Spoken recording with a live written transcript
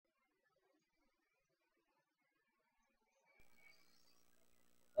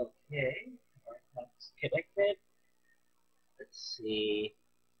Okay, that's connected. Let's see.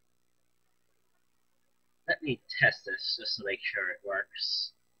 Let me test this just to make sure it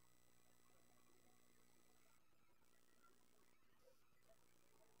works.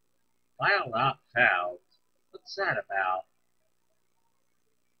 File not found. What's that about?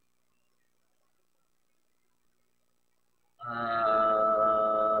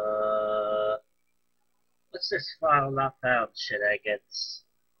 What's this file not found shenanigans?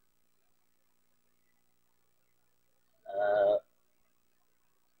 Uh,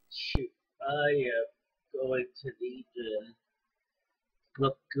 shoot, I am going to need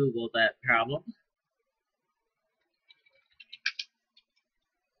to Google that problem.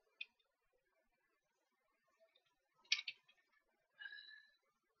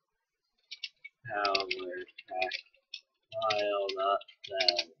 Power pack file not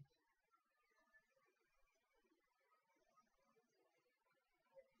found.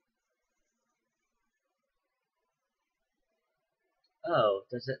 Oh,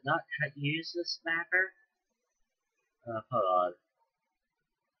 does it not use this mapper? Hold on.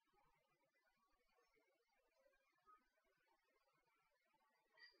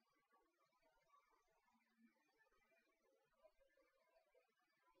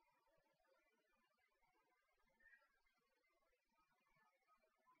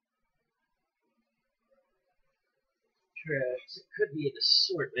 Correct. It could be an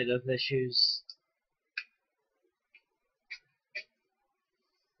assortment of issues.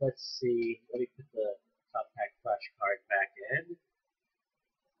 Let's see. Let me put the compact flash card back in.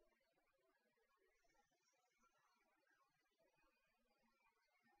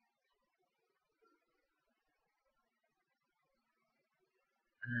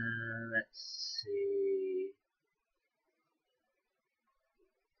 Let's see.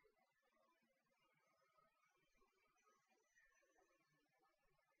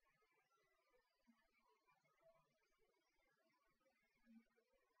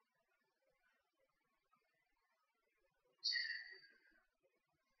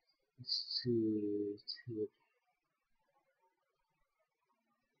 Let's see.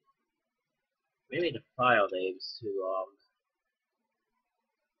 Maybe the file name's too long.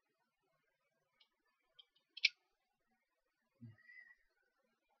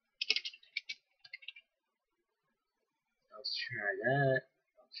 Let's try that.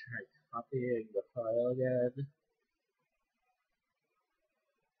 I'll try copying the file again.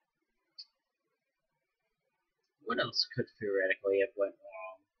 What else could theoretically have went wrong?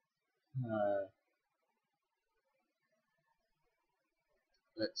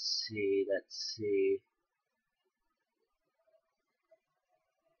 Let's see.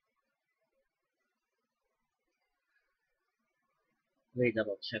 Let me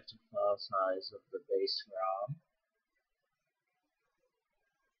double check the file size of the base ROM.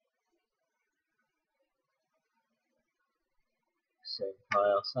 Same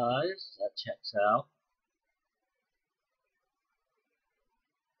file size, that checks out.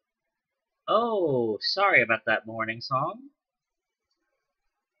 Oh, sorry about that morning song.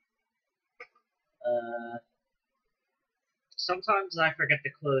 Sometimes I forget to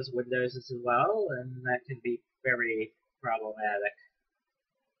close windows as well, and that can be very problematic.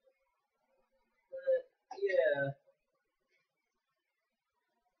 But, yeah.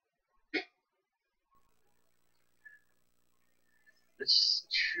 Let's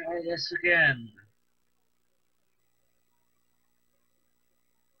try this again.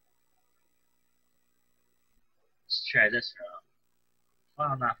 Let's try this wrong.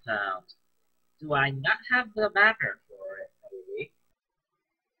 File not found. Do I not have the mapper for it, maybe?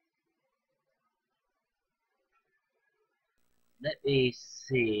 Let me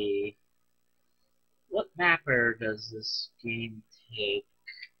see. What mapper does this game take?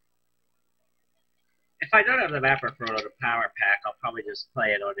 If I don't have the mapper for the power pack, I'll probably just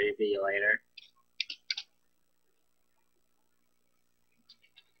play it on EV later.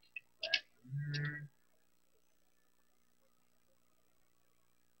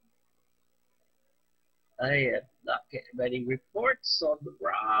 I am not getting any reports on the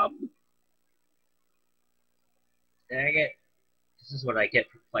ROM. Dang it. This is what I get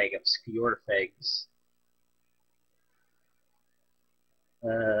for playing obscure things.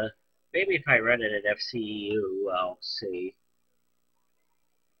 Maybe if I run it at FCU, I'll see.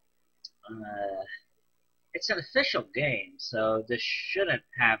 It's an official game, so this shouldn't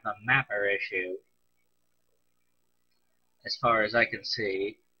have a mapper issue, as far as I can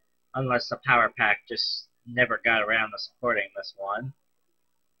see, unless the power pack just never got around to supporting this one.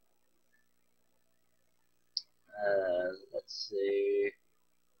 Let's see.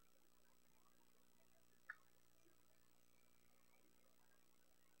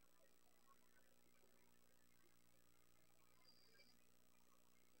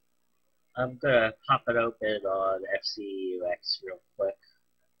 I'm gonna pop it open on FCUX real quick.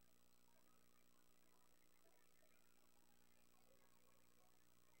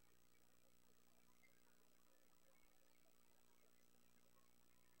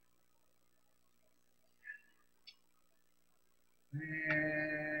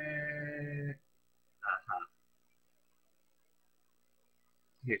 Aha.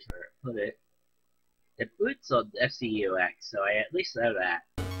 Here's where I put it. It boots on FCUX, so I at least know that.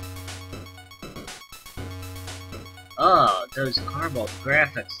 Oh, those caramel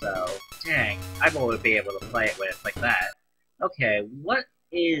graphics though. Dang, I won't be able to play it when it's like that. Okay, what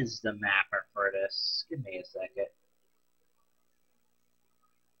is the mapper for this? Give me a second.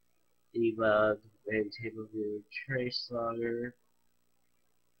 Debug, table view, trace logger.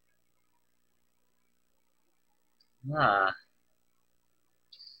 Ah.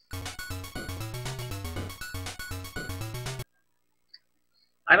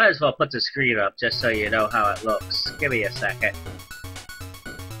 I might as well put the screen up just so you know how it looks. Give me a second.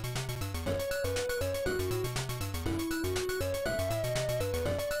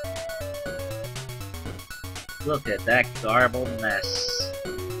 Look at that garbled mess.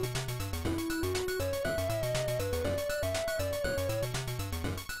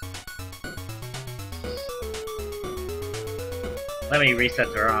 Let me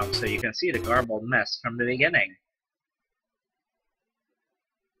reset the ROM so you can see the garbled mess from the beginning.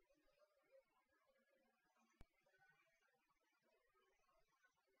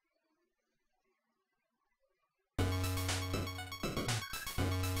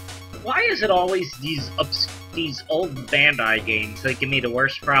 Why is it always these old Bandai games that give me the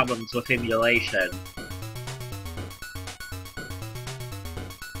worst problems with emulation?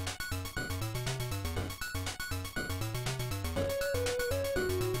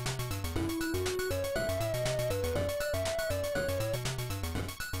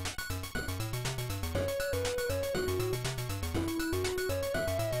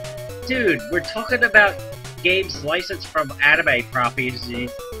 Dude, we're talking about games licensed from anime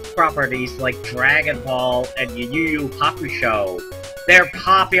properties like Dragon Ball and Yu Yu Hakusho. They're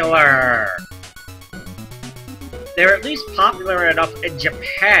popular! They're at least popular enough in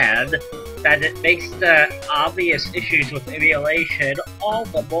Japan that it makes the obvious issues with emulation all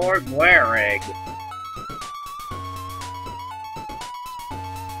the more glaring.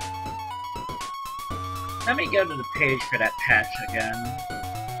 Let me go to the page for that patch again.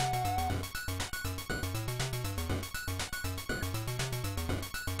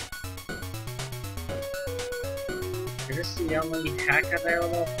 Is this the only hack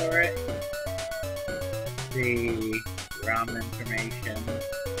available for it? The ROM information.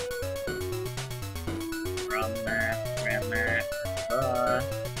 ROM map, RAM map,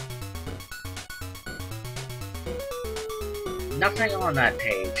 nothing on that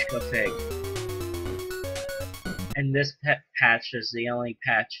page, go fig. And this patch is the only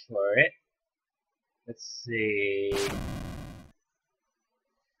patch for it. Let's see.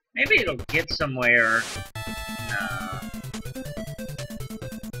 Maybe it'll get somewhere. Nah.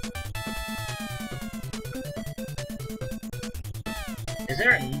 Is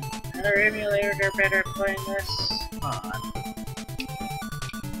there another emulator better playing this? Come on.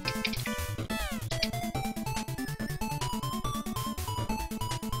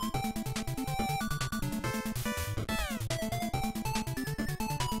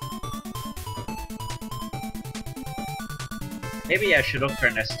 Maybe I should look for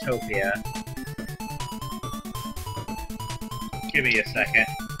Nestopia. Give me a second.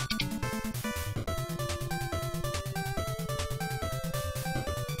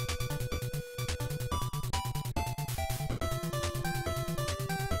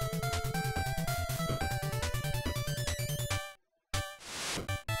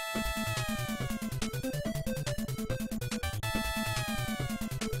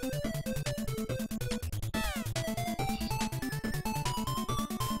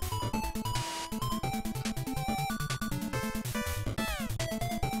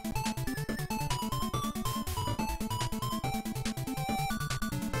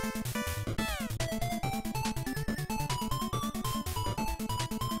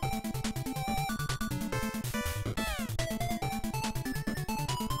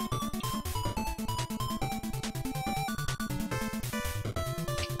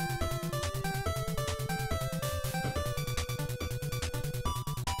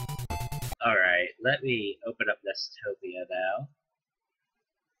 Alright, let me open up Nestopia now.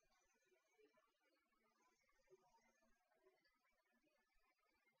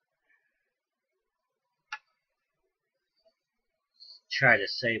 Try to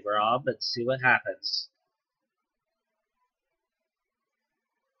save ROM and see what happens.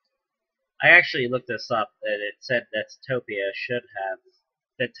 I actually looked this up, and it said Desktopia should have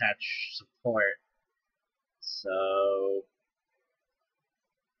detached support. So,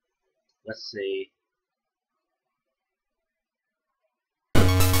 let's see.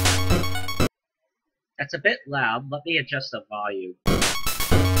 That's a bit loud. Let me adjust the volume.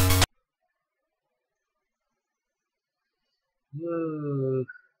 Ooh.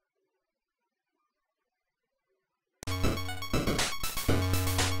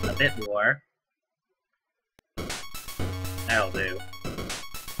 A bit more. That'll do.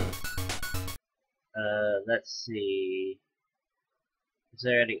 Let's see. Is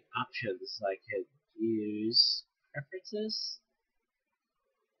there any options I could use? Preferences?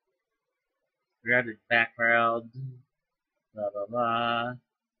 Grounded background. Blah blah blah.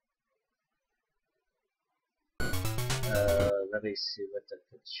 Let me see what the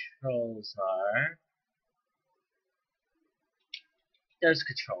controls are. Those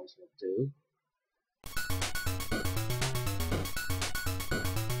controls will do.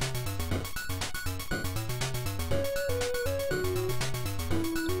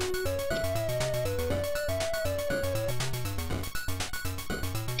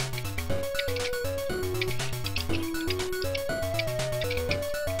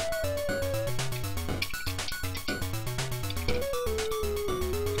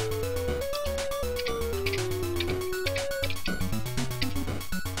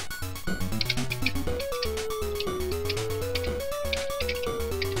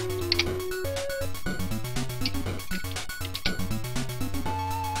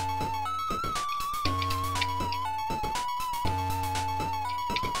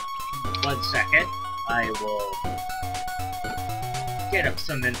 One second, I will get up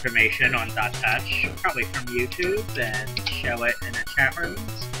some information on Datach, probably from YouTube, and show it in the chat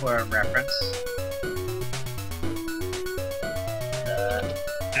rooms for reference.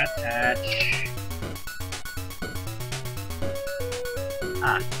 Datach.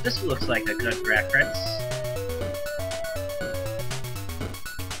 Ah, this looks like a good reference.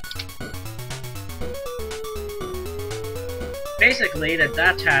 Basically, the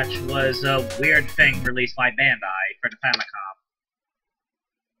Datach was a weird thing released by Bandai for the Famicom.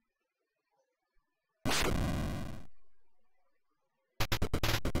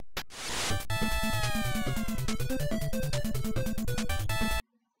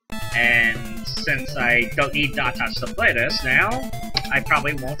 And since I don't need Datach to play this now, I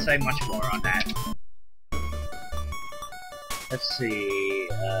probably won't say much more on that. Let's see,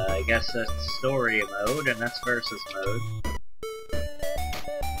 I guess that's story mode, and that's versus mode.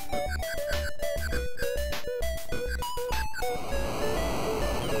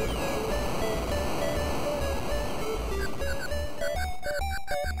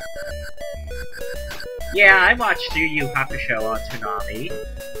 Yeah, I watched Yu Yu Hakusho on Toonami.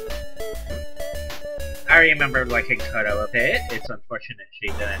 I remember liking Koto a bit. It's unfortunate she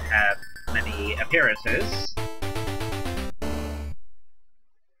didn't have many appearances.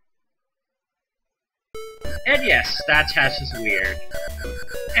 And yes, Datach is weird.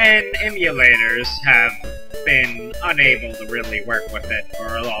 And emulators have been unable to really work with it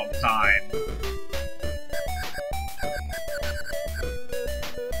for a long time.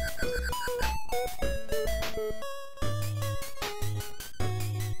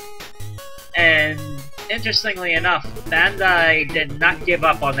 And interestingly enough, Bandai did not give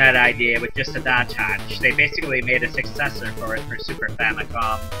up on that idea with just a Datach. They basically made a successor for it for Super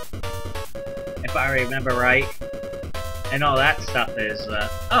Famicom, if I remember right. And all that stuff is,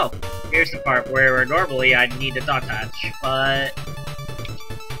 oh, here's the part where normally I'd need a Datach, but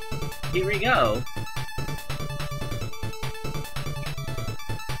here we go.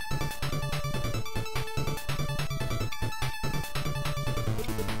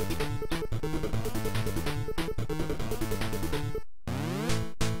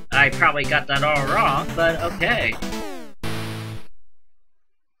 I probably got that all wrong, but okay.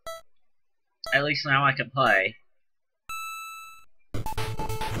 At least now I can play.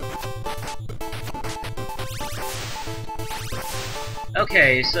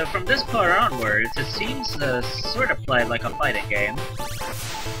 Okay, so from this part onwards, it seems to sort of play like a fighting game.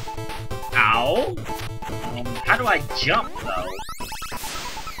 Ow! How do I jump, though?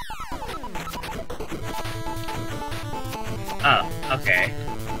 Oh, okay.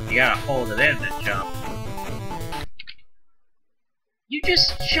 You gotta hold it in to jump. You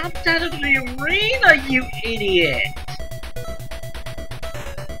just jumped out of the arena, you idiot!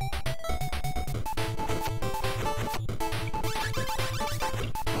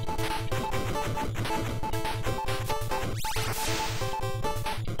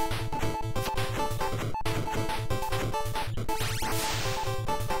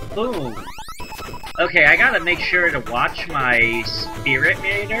 Boom. Okay, I gotta make sure to watch my spirit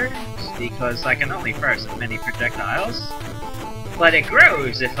meters, because I can only throw so many projectiles. But it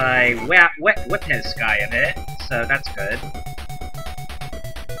grows if I whip his guy a bit, so that's good.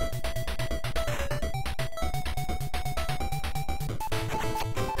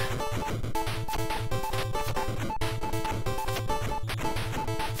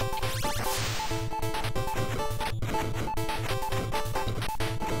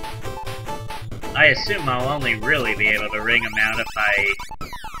 I assume I'll only really be able to ring him out if I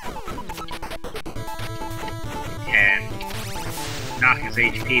can knock his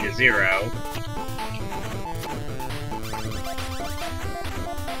HP to 0.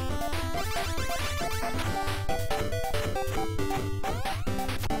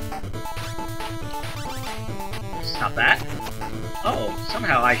 Stop that. Oh,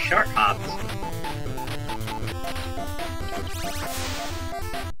 somehow I shark hopped.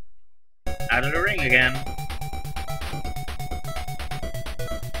 Out of the ring again.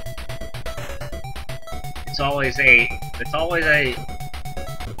 It's always 8. It's always 8.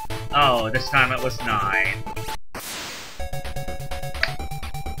 Oh, this time it was 9.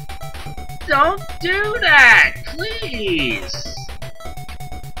 Don't do that! Please!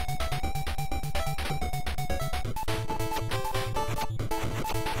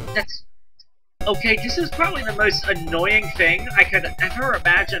 That's... Okay, this is probably the most annoying thing I could ever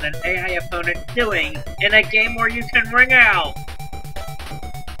imagine an AI opponent doing in a game where you can ring out!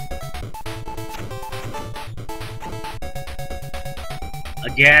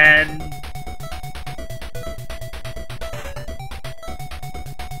 Again...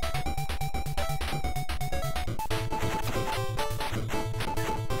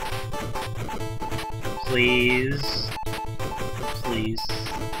 Please... Please...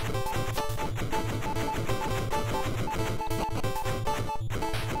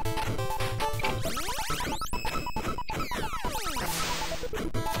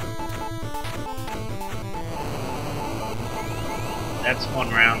 That's one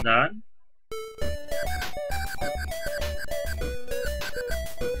round done.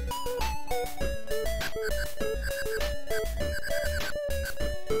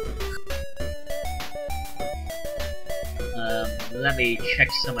 Let me check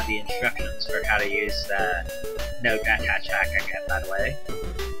some of the instructions for how to use no Datach hack again, by the way.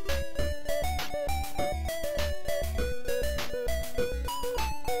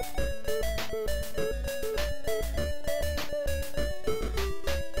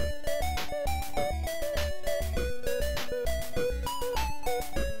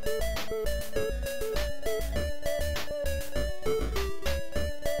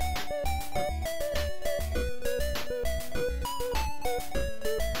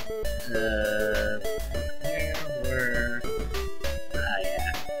 Where were I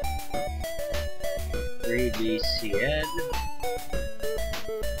at? 3DCN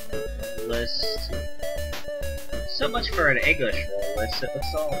list. So much for an English roll list, it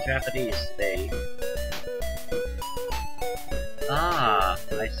looks all Japanese to me. Ah,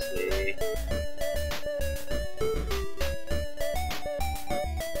 I see.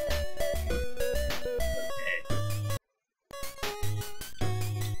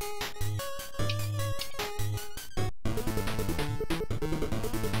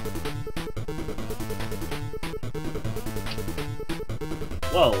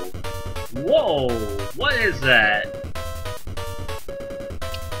 Whoa! Whoa! What is that?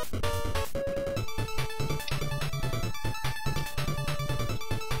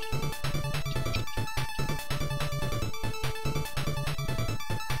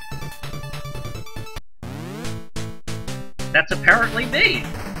 That's apparently me!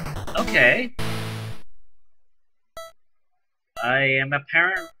 Okay. I am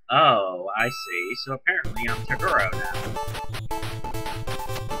apparent. Oh, I see. So apparently I'm Taguro now.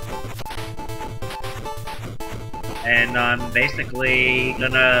 And I'm basically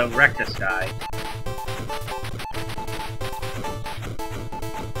gonna wreck this guy.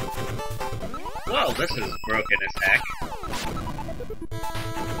 Whoa, this is broken as heck.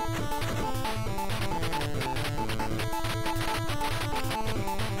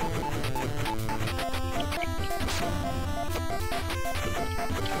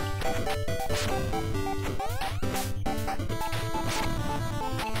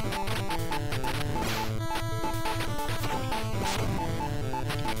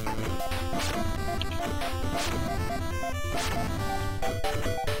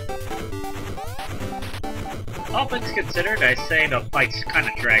 All things considered, I say the fights kind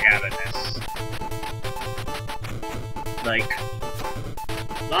of drag out of this. Like,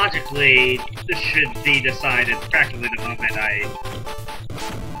 logically, this should be decided practically the moment I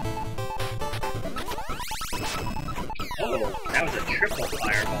Oh, that was a triple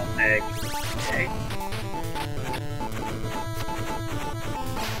fireball peg. Okay.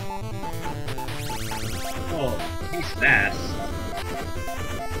 Oh, he's fast.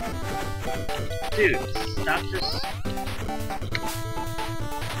 Dude, stop just...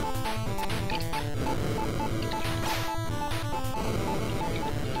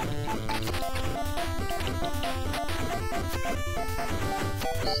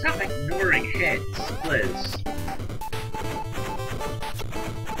 Stop ignoring hits, Liz.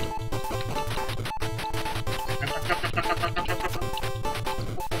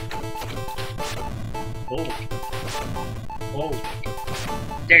 Oh. Oh.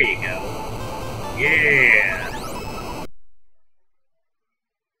 There you go. Yeah.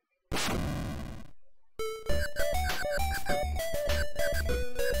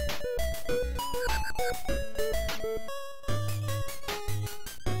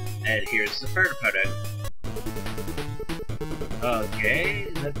 And here's the third opponent. Okay,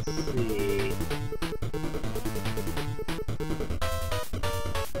 let's see.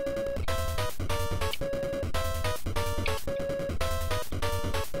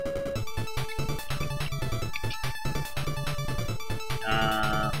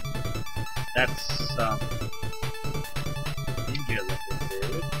 That's some ninja looking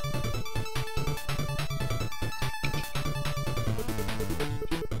dude.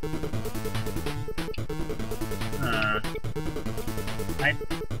 Let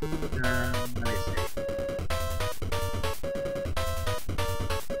me see.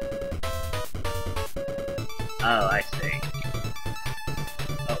 Oh, I see.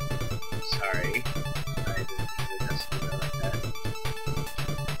 Oh, sorry. I didn't mean to just do that like that.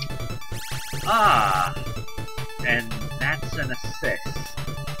 Ah! And that's an assist.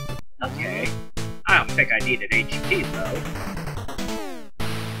 Okay. I don't think I needed HP, though.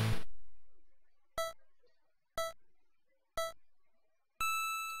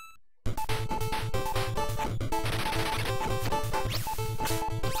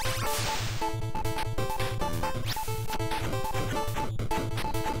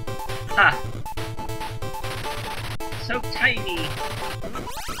 Ha! So tiny!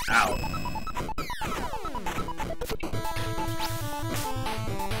 Ow.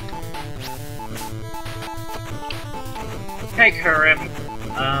 Hey, Kurim.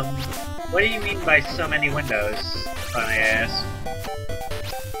 What do you mean by so many windows, if I may ask?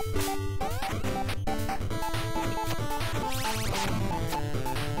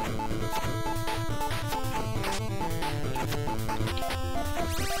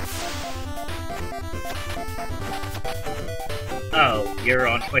 Oh, you're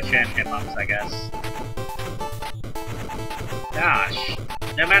on Twitch and Hitbox, I guess. Gosh,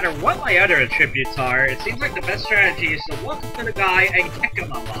 no matter what my other attributes are, it seems like the best strategy is to walk up to the guy and kick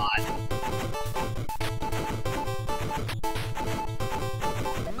him a lot.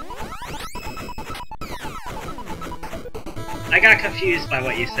 I got confused by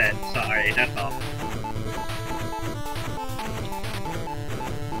what you said, sorry, that's all.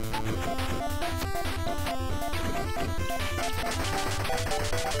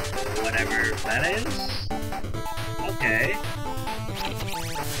 Whatever that is. Okay.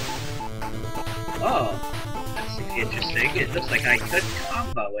 Oh, that's interesting. It looks like I could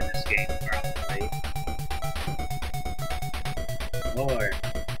combo in this game, probably. 4,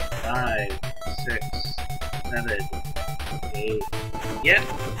 5, 6, 7, 8. Yep,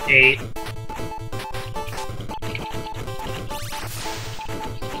 8.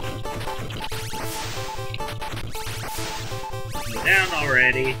 Go down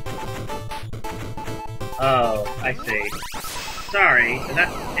already. Oh, I see. Sorry,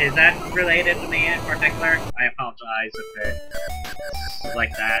 is that related to me in particular? I apologize if it's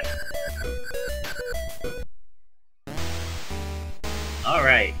like that.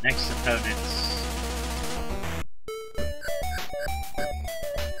 Alright, next opponents.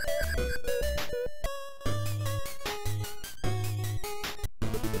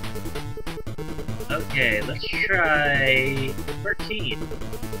 Okay, let's try 13.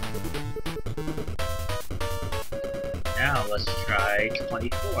 Now let's try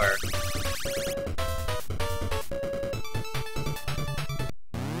 24.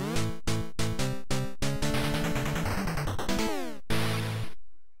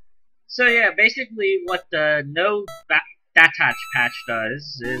 So yeah, basically what the no Datach patch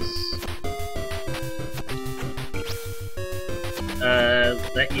does is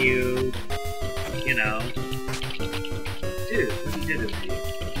let you know, dude, what you did to me?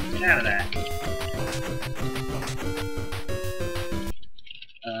 Get out of that.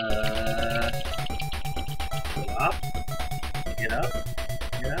 Go up. Get up.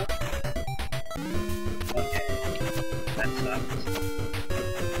 Get up. Okay. That's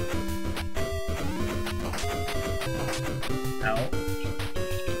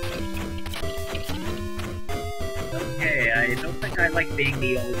I don't think I like being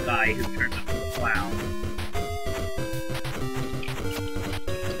the old guy who turns into a clown.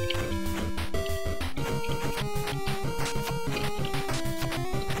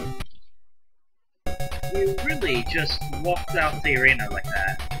 You really just walked out the arena like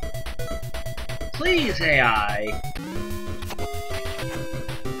that. Please, AI!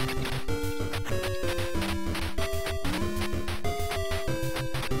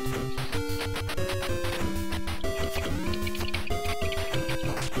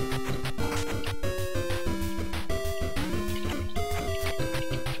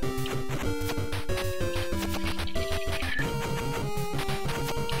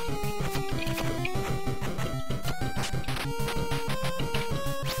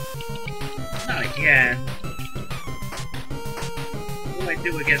 Not again. What do I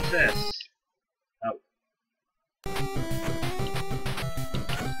do against this? Oh.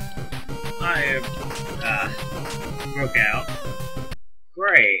 I broke out.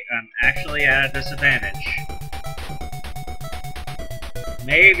 Great, I'm actually at a disadvantage.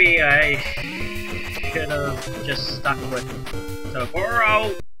 Maybe I should have just stuck with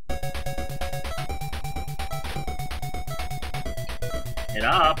Toguro. Get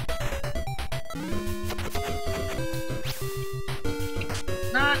up.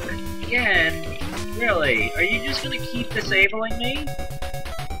 Not again. Really? Are you just gonna keep disabling me?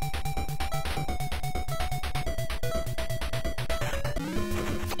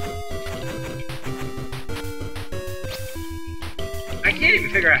 I can't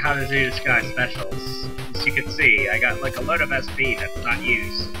even figure out how to do this guy's specials. As you can see, I got like a load of SP that's not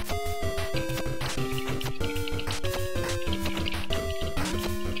used.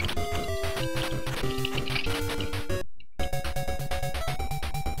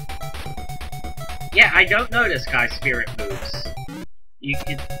 Yeah, I don't know this guy's spirit moves. You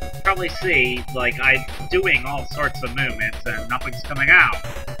can probably see, like, I'm doing all sorts of movements and nothing's coming out.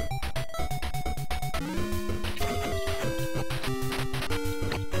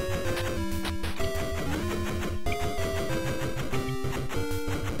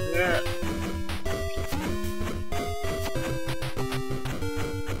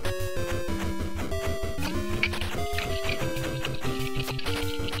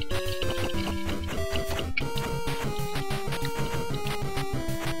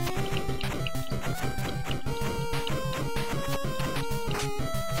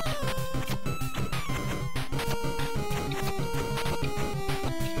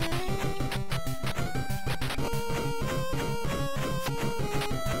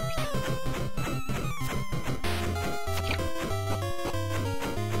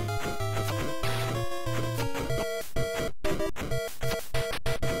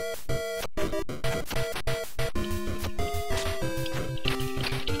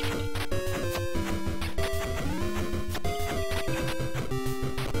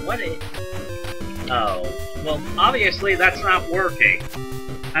 Oh. Well, obviously that's not working.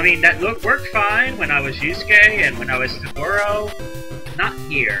 I mean, that worked fine when I was Yusuke and when I was Toguro. Not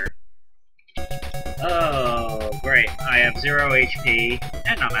here. Oh, great. I have 0 HP,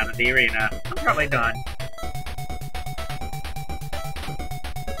 and I'm out of the arena. I'm probably done.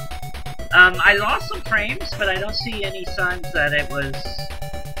 I lost some frames, but I don't see any signs that it was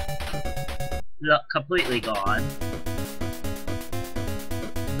completely gone.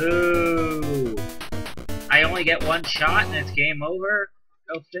 Boo! I only get one shot and it's game over?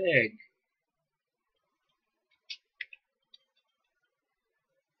 Go fig.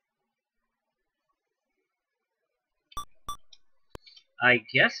 I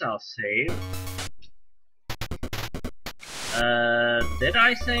guess I'll save. Did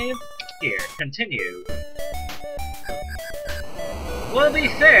I save? Here, continue. Well, to be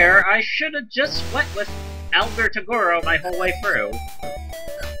fair, I should have just went with Elder Toguro my whole way through.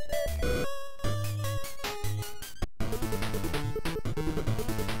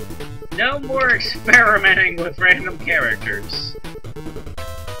 No more experimenting with random characters.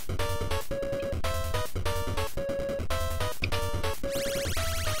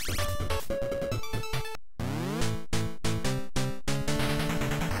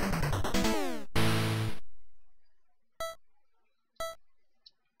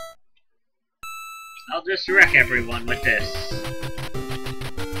 I'll just wreck everyone with this.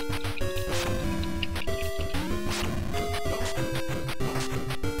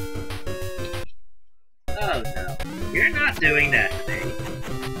 Oh no, you're not doing that to me.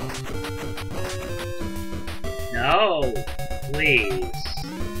 No, please.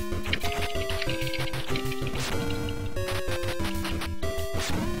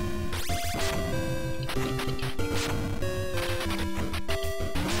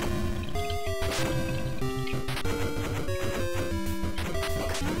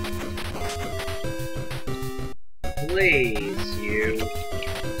 please, you.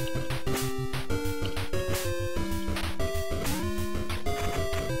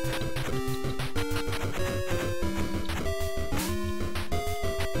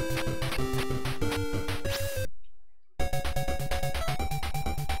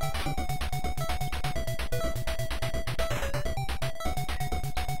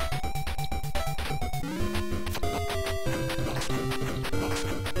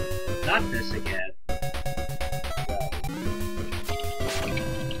 Not this again.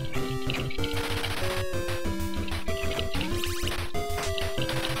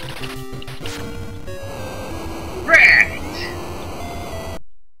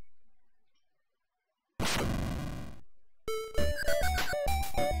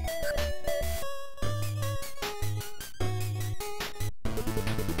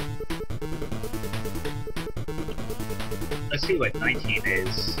 Let's see what 19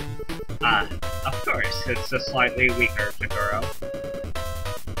 is. Of course, it's a slightly weaker Toguro.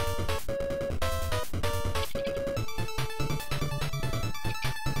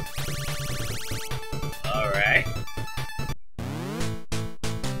 Alright.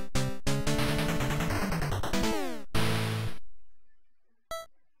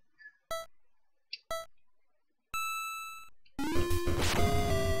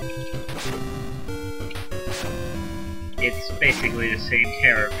 It's basically the same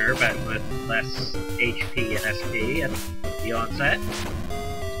character, but with less HP and SP at the onset.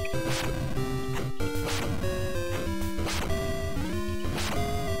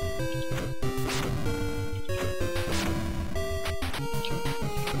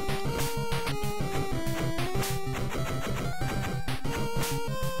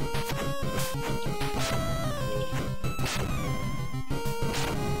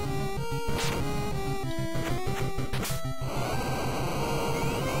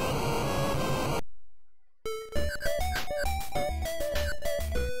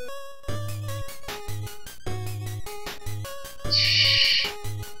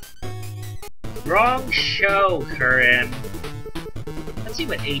 Wrong show, Curran. Let's see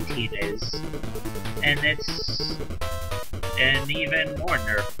what 18 is. And it's an even more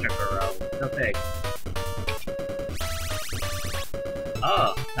nerfed Toguro. Go big.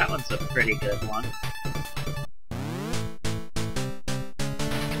 Oh, that one's a pretty good one.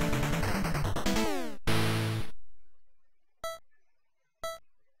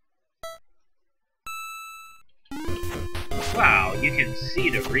 Wow, you can see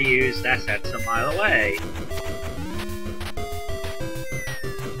the reused assets a mile away.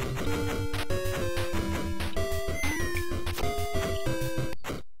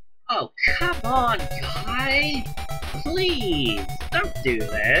 Oh, come on, guy! Please, don't do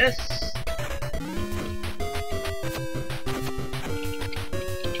this!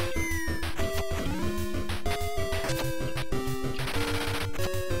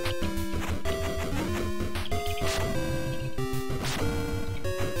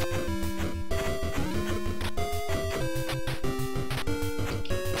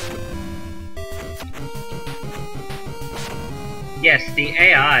 Yes, the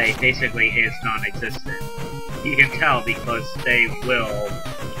AI basically is non-existent. You can tell because they will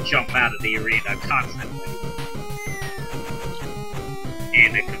jump out of the arena constantly.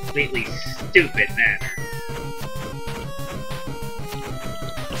 In a completely stupid manner.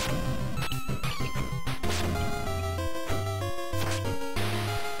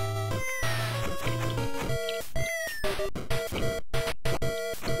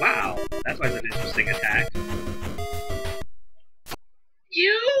 Wow, that was an interesting attack.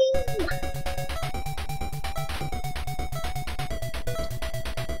 You!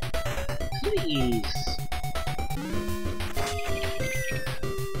 Please.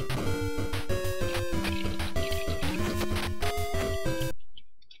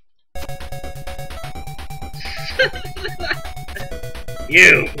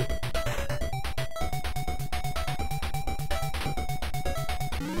 You!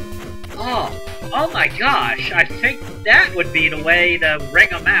 Oh my gosh, I think that would be the way to ring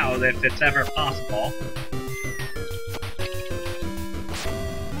them out if it's ever possible.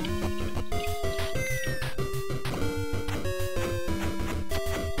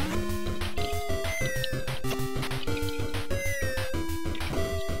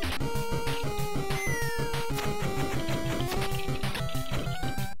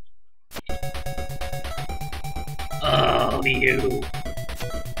 Oh, you.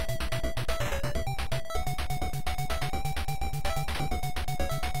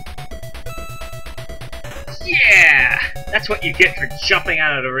 Yeah! That's what you get for jumping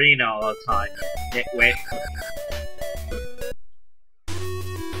out of the arena all the time, you nitwit.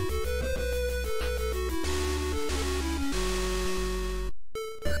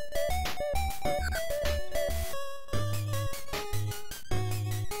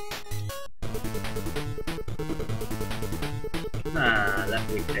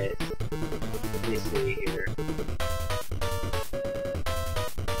 we fit. Let me see here.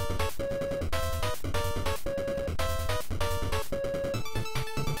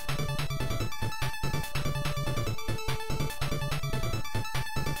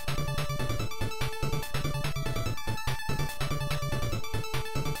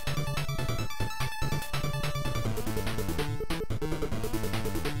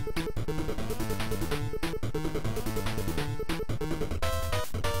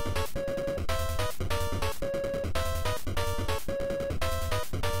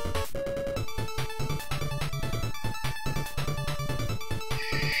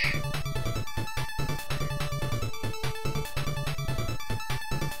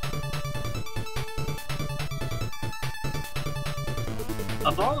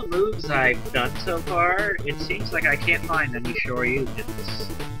 Of all the moves I've done so far, it seems like I can't find any Shoryukens.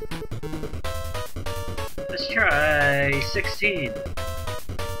 Let's try 16.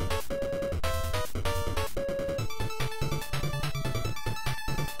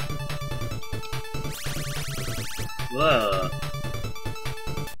 Whoa.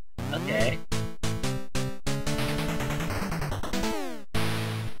 Okay.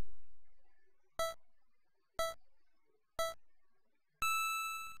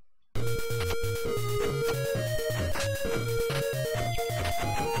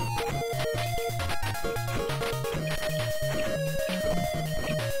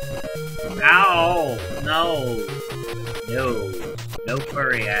 Ow! No! No. No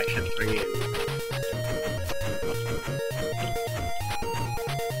furry action for you.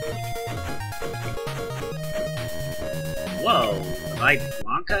 Whoa! Am I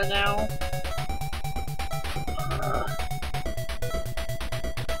Blanca now?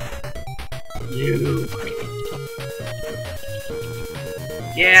 You.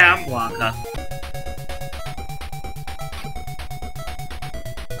 Yeah, I'm Blanca.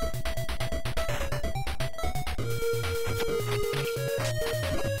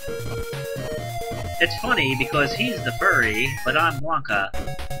 It's funny because he's the furry, but I'm Blanca.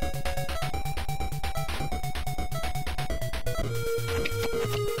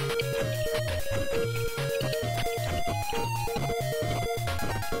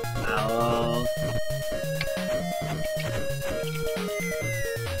 Oh.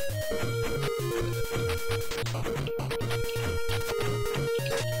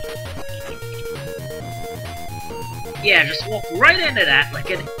 Yeah, just walk right into that like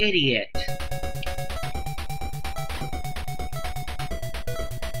an idiot.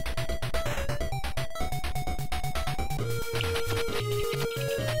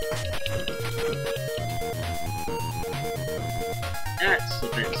 That's a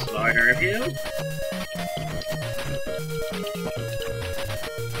bit smarter of you.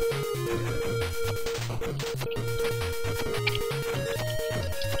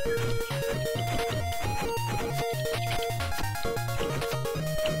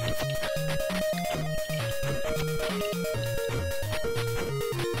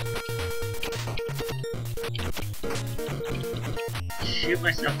 Shoot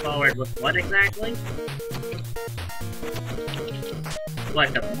myself forward with what exactly?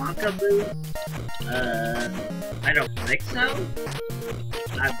 What, the Blanca move? I don't think so.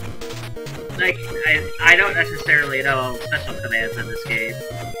 I don't necessarily know special commands in this game.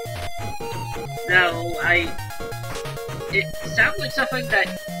 No, it sounds like something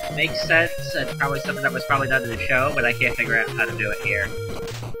that makes sense and probably something that was probably done in the show, but I can't figure out how to do it here.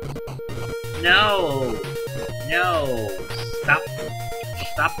 No! No!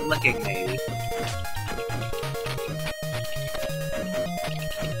 Stop licking me.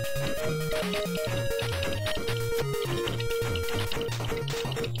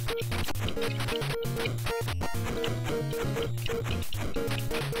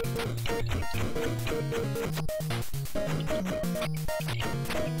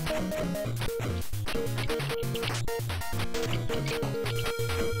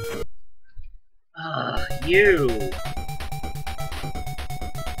 You!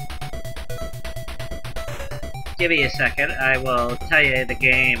 Give me a second, I will tell you the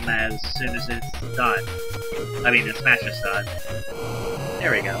game as soon as it's done. I mean, the Smash is done.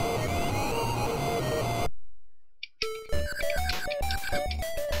 There we go.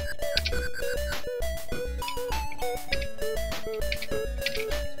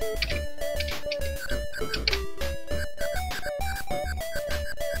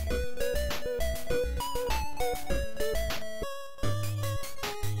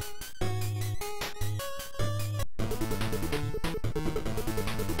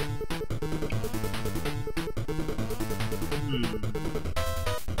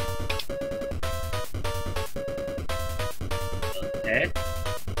 Okay.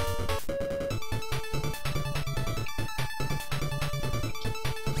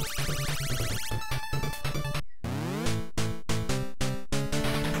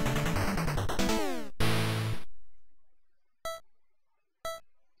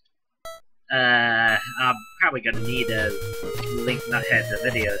 probably gonna need a link nuthead the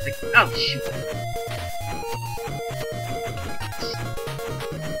videos. Like, oh shoot!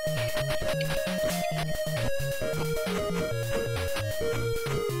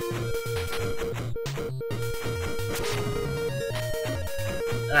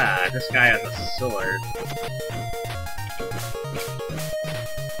 Ah, this guy has a sword.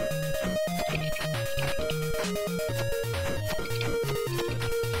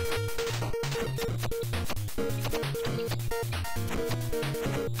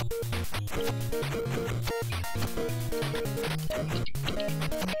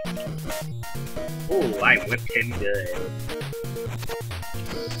 Ooh, I whipped him good.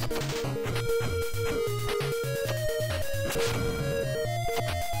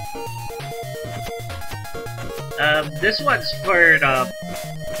 This one's for,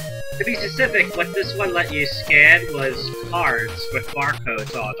 to be specific, what this one let you scan was cards with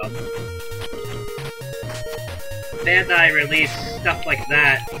barcodes on them. Bandai released stuff like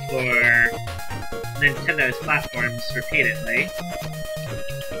that for Nintendo's platforms repeatedly.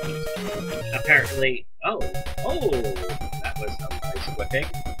 Apparently... Oh! That was a nice whipping.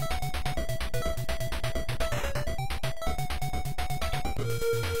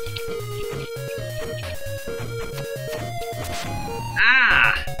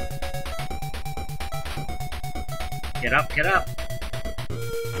 Ah! Get up, get up!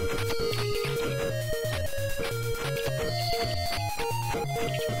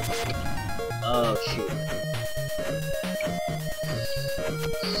 Oh, shoot.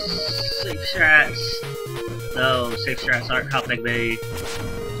 Safe strats! No, safe strats aren't helping me.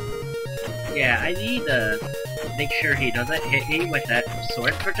 Yeah, I need to make sure he doesn't hit me with that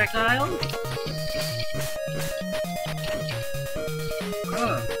sword projectile.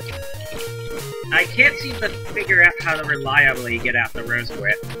 I can't seem to figure out how to reliably get out the Rose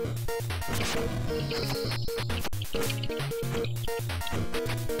Whip.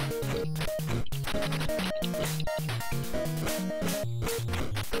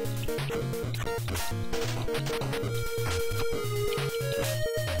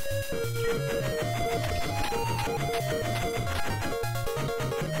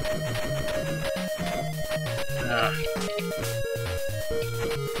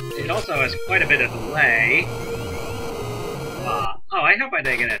 It also has quite a bit of delay. Oh, I hope I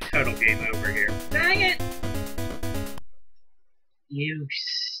didn't get a total game over here. Dang it! You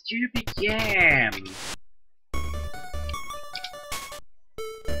stupid yam!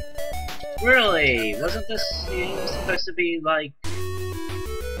 Really? Wasn't this game supposed to be like...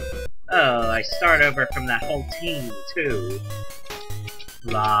 Oh, I start over from that whole team, too.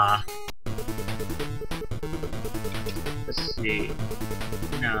 Blah. Let's see.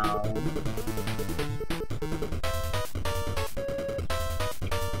 No.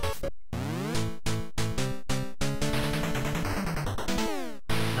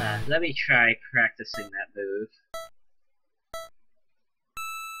 Let me try practicing that move.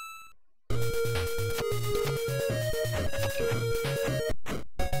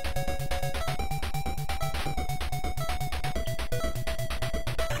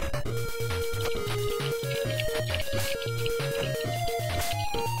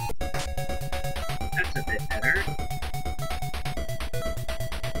 That's a bit better.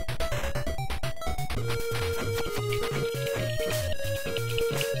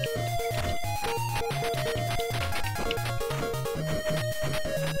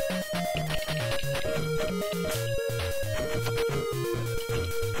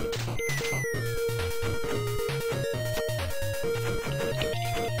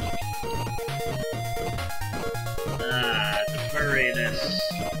 The furriness.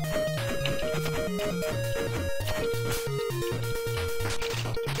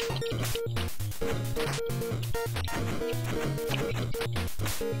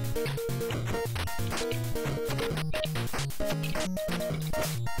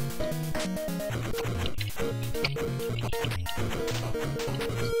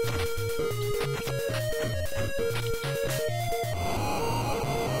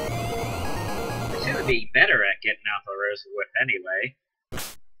 I should be better at getting out the Rose Whip anyway.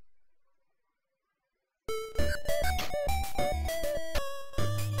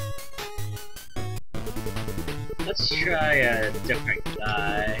 Let's try a different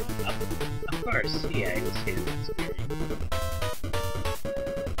guy. Of course, yeah, he was here in this game.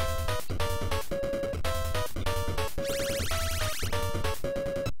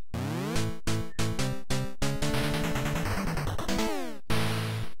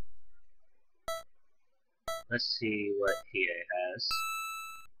 Let's see what PA has.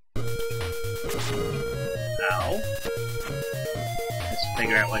 Ow. Let's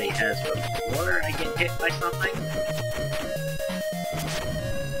figure out what he has before I get hit by something.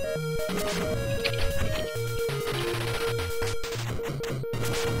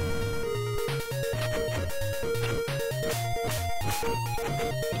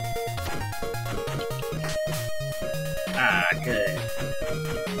 Ah, good.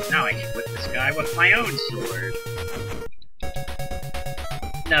 Now I can whip this guy with my own sword.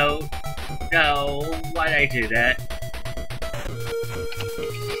 No. No, why'd I do that?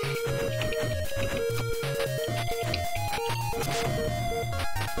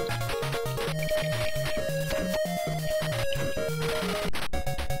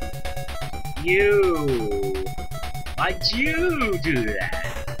 You! Why'd you do that?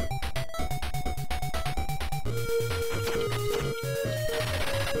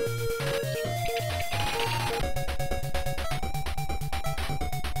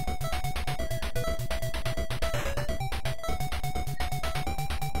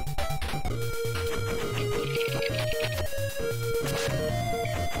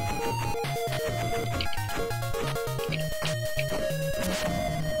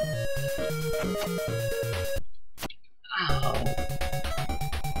 Oh.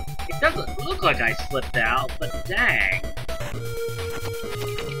 It doesn't look like I slipped out, but dang.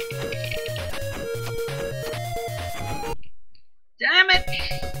 Damn it!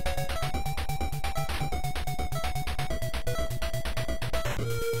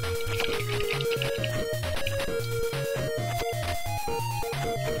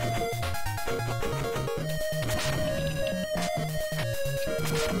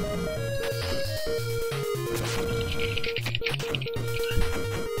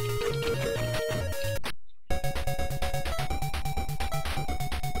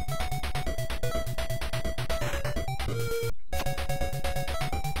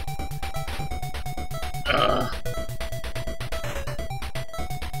 Ugh.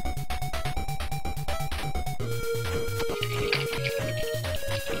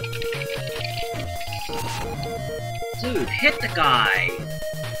 Dude, hit the guy!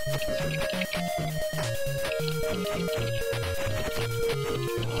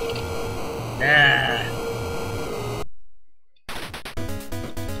 Ah.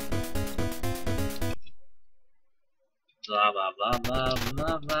 Blah blah blah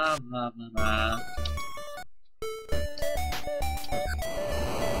blah blah blah blah blah.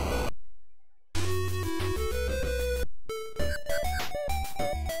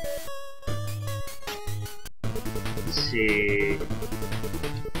 Let's see.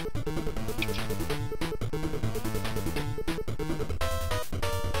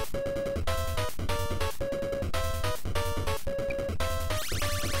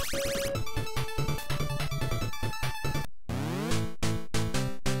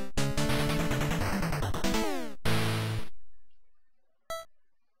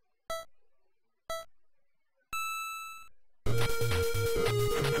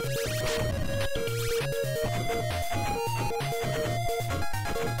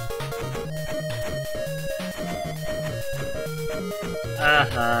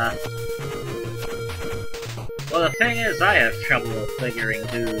 Well, the thing is, I have trouble figuring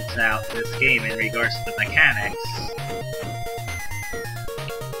dudes out this game in regards to the mechanics.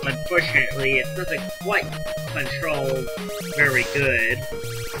 Unfortunately, it doesn't quite control very good.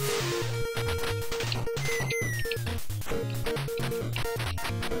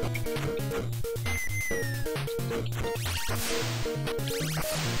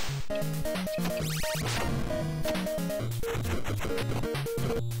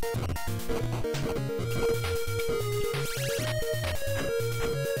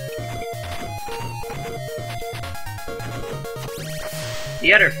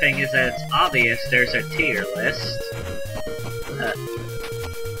 The other thing is that it's obvious there's a tier list.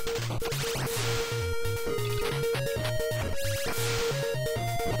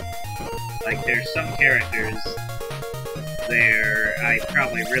 Like, there's some characters where I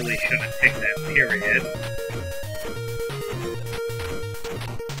probably really shouldn't pick them, period.